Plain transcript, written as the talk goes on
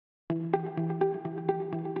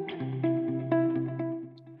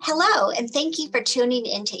Hello, and thank you for tuning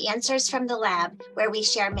in to Answers from the Lab, where we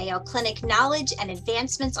share Mayo Clinic knowledge and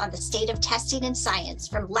advancements on the state of testing and science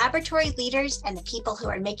from laboratory leaders and the people who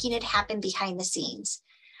are making it happen behind the scenes.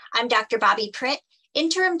 I'm Dr. Bobby Pritt,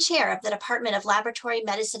 Interim Chair of the Department of Laboratory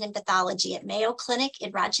Medicine and Pathology at Mayo Clinic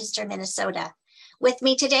in Rochester, Minnesota. With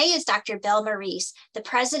me today is Dr. Bill Morice, the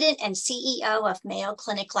President and CEO of Mayo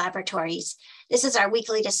Clinic Laboratories. This is our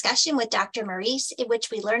weekly discussion with Dr. Morice, in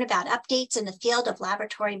which we learn about updates in the field of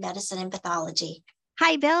laboratory medicine and pathology.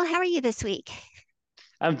 Hi, Bill. How are you this week?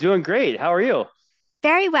 I'm doing great. How are you?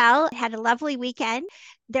 Very well. Had a lovely weekend.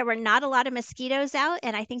 There were not a lot of mosquitoes out,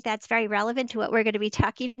 and I think that's very relevant to what we're going to be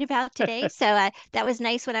talking about today. So that was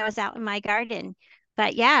nice when I was out in my garden.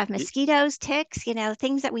 But yeah, mosquitoes, ticks,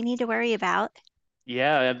 things that we need to worry about.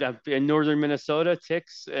 Yeah, I'm in northern Minnesota,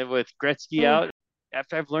 ticks with Gretzky out.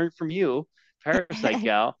 After I've learned from you, parasite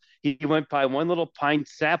gal, he went by one little pine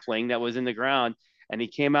sapling that was in the ground, and he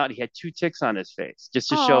came out. He had two ticks on his face, just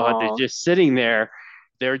to show how they're Oh, just sitting there.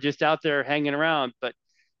 They're just out there hanging around. But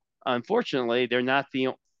unfortunately, they're not the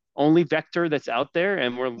only vector that's out there,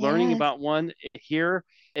 and we're learning yes. about one here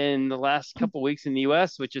in the last couple of weeks in the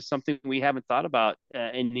U.S., which is something we haven't thought about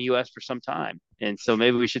in the U.S. for some time. And so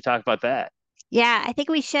maybe we should talk about that. Yeah, I think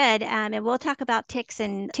we should. And we'll talk about ticks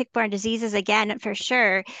and tick-borne diseases again for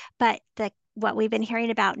sure. But what we've been hearing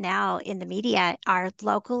about now in the media are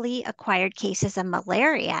locally acquired cases of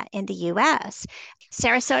malaria in the US.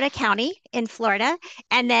 Sarasota County in Florida,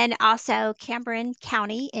 and then also Cameron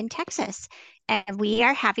County in Texas. And we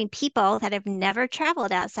are having people that have never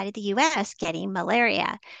traveled outside of the US getting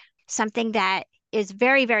malaria, something that is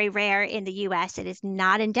very, very rare in the US. It is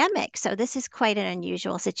not endemic. So this is quite an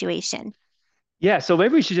unusual situation. Yeah, so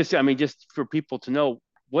maybe we should just, I mean, just for people to know,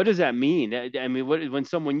 what does that mean? I mean,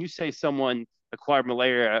 when you say someone acquired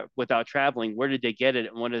malaria without traveling, where did they get it,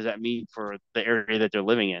 and what does that mean for the area that they're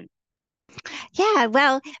living in? Yeah,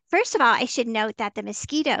 well, first of all, I should note that the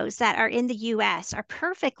mosquitoes that are in the US are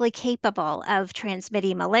perfectly capable of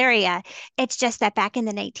transmitting malaria. It's just that back in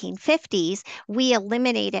the 1950s, we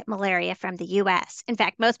eliminated malaria from the US. In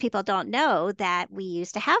fact, most people don't know that we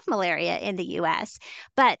used to have malaria in the US,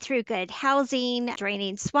 but through good housing,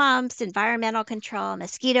 draining swamps, environmental control,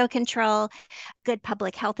 mosquito control, good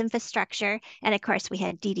public health infrastructure, and of course, we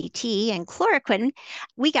had DDT and chloroquine,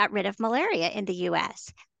 we got rid of malaria in the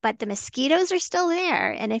US. But the mosquitoes are still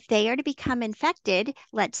there. And if they are to become infected,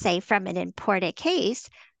 let's say from an imported case,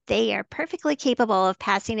 they are perfectly capable of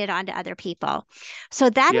passing it on to other people. So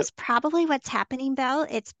that Yep. is probably what's happening, Bill.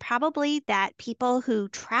 It's probably that people who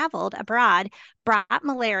traveled abroad brought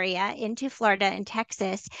malaria into Florida and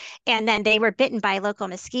Texas, and then they were bitten by local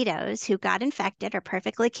mosquitoes who got infected, are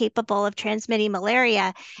perfectly capable of transmitting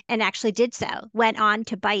malaria, and actually did so, went on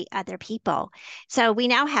to bite other people. So we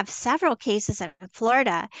now have several cases in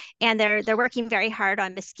Florida, and they're working very hard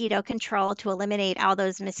on mosquito control to eliminate all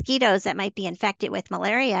those mosquitoes that might be infected with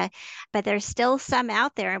malaria. But there's still some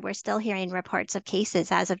out there, and we're still hearing reports of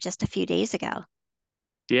cases as of just a few days ago.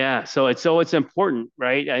 Yeah, so it's important,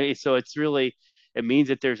 right? So it's really it means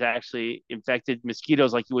that there's actually infected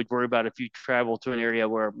mosquitoes like you would worry about if you travel to an area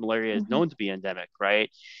where malaria is Mhm. known to be endemic,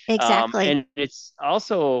 right? Exactly. And it's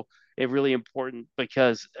also really important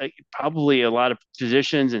because probably a lot of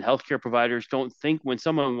physicians and healthcare providers don't think when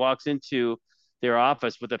someone walks into their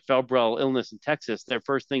office with a febrile illness in Texas, their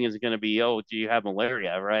first thing is going to be, "Oh, do you have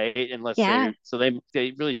malaria?" Right? Unless Yeah. they're so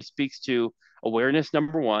they really speaks to awareness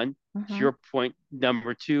number one, to Mhm. your point,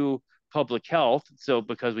 number two, public health. So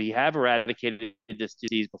because we have eradicated this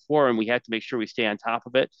disease before and we have to make sure we stay on top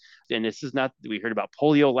of it. And this is not, we heard about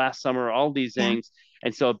polio last summer, all these Yeah. things.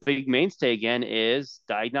 And so a big mainstay again is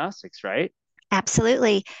diagnostics, right?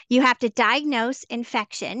 Absolutely. You have to diagnose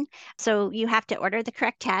infection. So you have to order the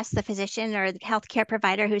correct test, the physician or the healthcare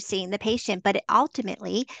provider who's seeing the patient, but it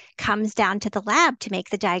ultimately comes down to the lab to make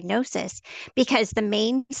the diagnosis because the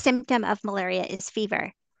main symptom of malaria is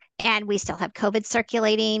fever. And we still have COVID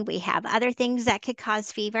circulating. We have other things that could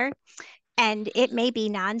cause fever. And it may be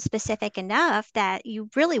non-specific enough that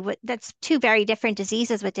you really would, that's two very different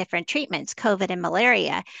diseases with different treatments, COVID and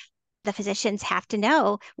malaria. The physicians have to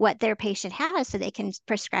know what their patient has so they can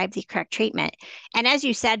prescribe the correct treatment. And as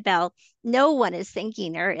you said, Bill, no one is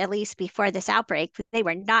thinking, or at least before this outbreak, they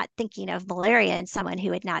were not thinking of malaria in someone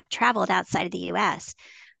who had not traveled outside of the US.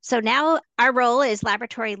 So now our role as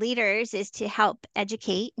laboratory leaders is to help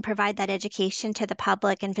educate and provide that education to the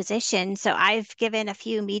public and physicians. So I've given a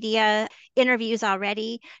few media interviews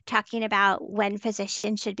already talking about when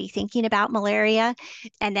physicians should be thinking about malaria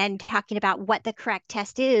and then talking about what the correct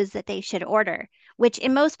test is that they should order. which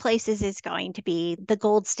in most places is going to be the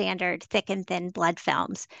gold standard thick and thin blood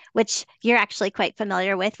films, which you're actually quite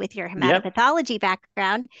familiar with your Yep. hematopathology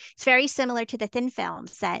background. It's very similar to the thin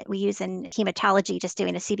films that we use in hematology, just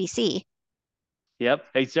doing a CBC. Yep,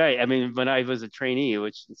 that's right. I mean, when I was a trainee,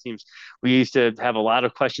 which it seems we used to have a lot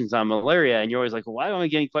of questions on malaria, and you're always like, well, why am I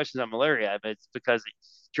getting questions on malaria? But it's because,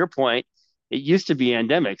 to your point, it used to be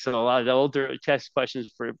endemic. So a lot of the older test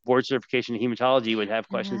questions for board certification in hematology would have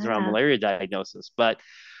questions around Ah, malaria diagnosis. But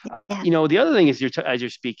yeah. the other thing is, as you're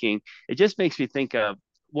speaking, it just makes me think of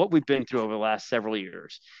what we've been through over the last several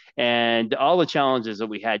years and all the challenges that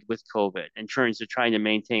we had with COVID in terms of trying to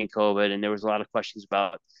maintain COVID. And there was a lot of questions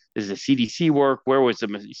about, does the CDC work? Where was the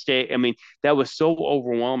mistake? I mean, that was so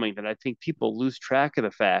overwhelming that I think people lose track of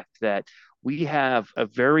the fact that we have a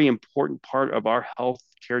very important part of our health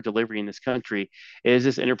care delivery in this country is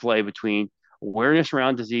this interplay between awareness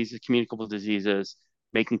around diseases, communicable diseases,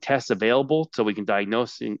 making tests available so we can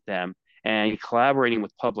diagnose them, and collaborating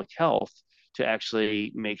with public health to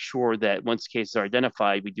actually make sure that once cases are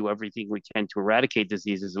identified, we do everything we can to eradicate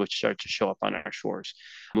diseases which start to show up on our shores.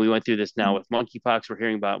 We went through this now with monkeypox, we're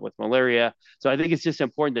hearing about with malaria. So I think it's just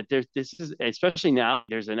important that this is, especially now,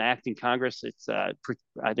 there's an act in Congress. It's,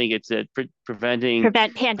 I think it's preventing.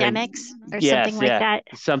 Prevent pandemics or something Yes, like yeah, that.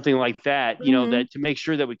 something like that, that to make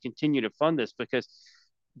sure that we continue to fund this because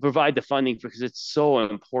provide the funding because it's so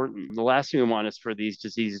important. The last thing we want is for these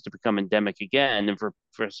diseases to become endemic again and for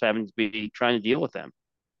us having to be trying to deal with them.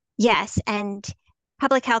 Yes, and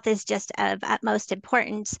public health is just of utmost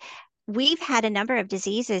importance. We've had a number of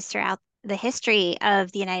diseases throughout the history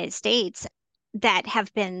of the United States that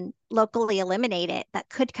have been locally eliminated that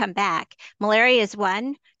could come back. Malaria is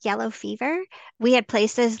one, yellow fever. We had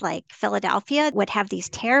places like Philadelphia would have these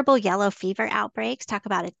terrible yellow fever outbreaks. Talk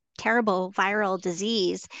about a terrible viral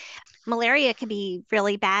disease. Malaria can be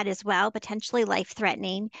really bad as well, potentially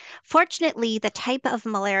life-threatening. Fortunately, the type of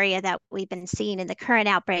malaria that we've been seeing in the current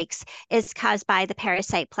outbreaks is caused by the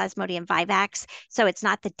parasite Plasmodium vivax. So it's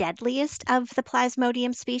not the deadliest of the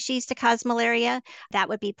Plasmodium species to cause malaria. That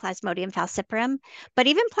would be Plasmodium falciparum. But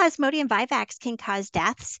even Plasmodium vivax can cause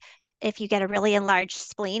deaths. If you get a really enlarged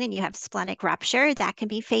spleen and you have splenic rupture, that can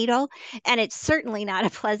be fatal. And it's certainly not a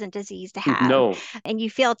pleasant disease to have. No. And you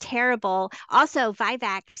feel terrible. Also,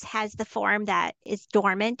 Vivax has the form that is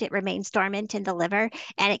dormant. It remains dormant in the liver,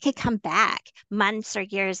 and it could come back months or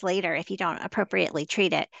years later if you don't appropriately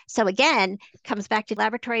treat it. So again, comes back to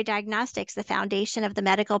laboratory diagnostics, the foundation of the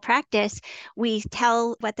medical practice. We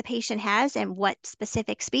tell what the patient has and what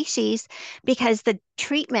specific species, because the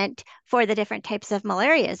treatment for the different types of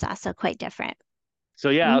malaria is also quite different. So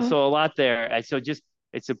yeah, Mm-hmm. so a lot there. So just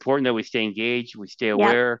it's important that we stay engaged, we stay Yep.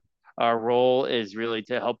 aware. Our role is really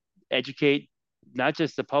to help educate not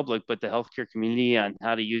just the public, but the healthcare community on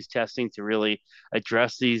how to use testing to really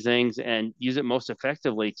address these things and use it most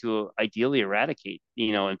effectively to ideally eradicate,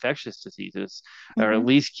 infectious diseases or Mm-hmm. at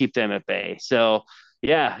least keep them at bay. So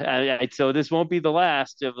yeah, so this won't be the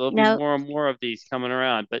last. There'll be No. more and more of these coming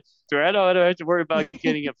around. But I don't have to worry about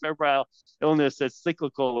getting a febrile illness that's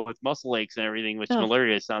cyclical with muscle aches and everything, which Oh,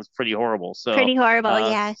 malaria sounds pretty horrible. So, pretty horrible.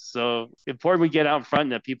 Yeah. so important we get out in front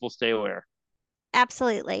and that people stay aware.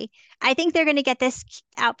 Absolutely. I think they're going to get this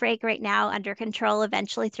outbreak right now under control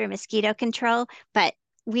eventually through mosquito control, but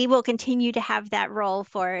we will continue to have that role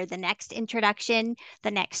for the next introduction,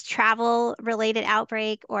 the next travel related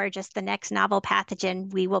outbreak, or just the next novel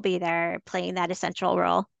pathogen. We will be there playing that essential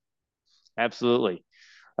role. Absolutely.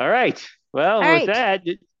 All right. Well, All with right. that,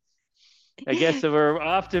 I guess we're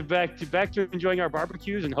off to back to enjoying our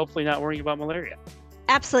barbecues and hopefully not worrying about malaria.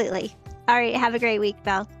 Absolutely. All right. Have a great week,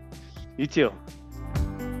 Belle. You too.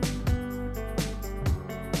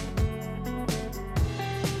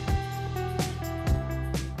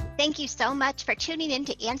 Thank you so much for tuning in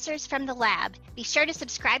to Answers from the Lab. Be sure to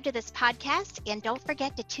subscribe to this podcast and don't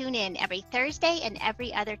forget to tune in every Thursday and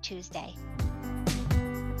every other Tuesday.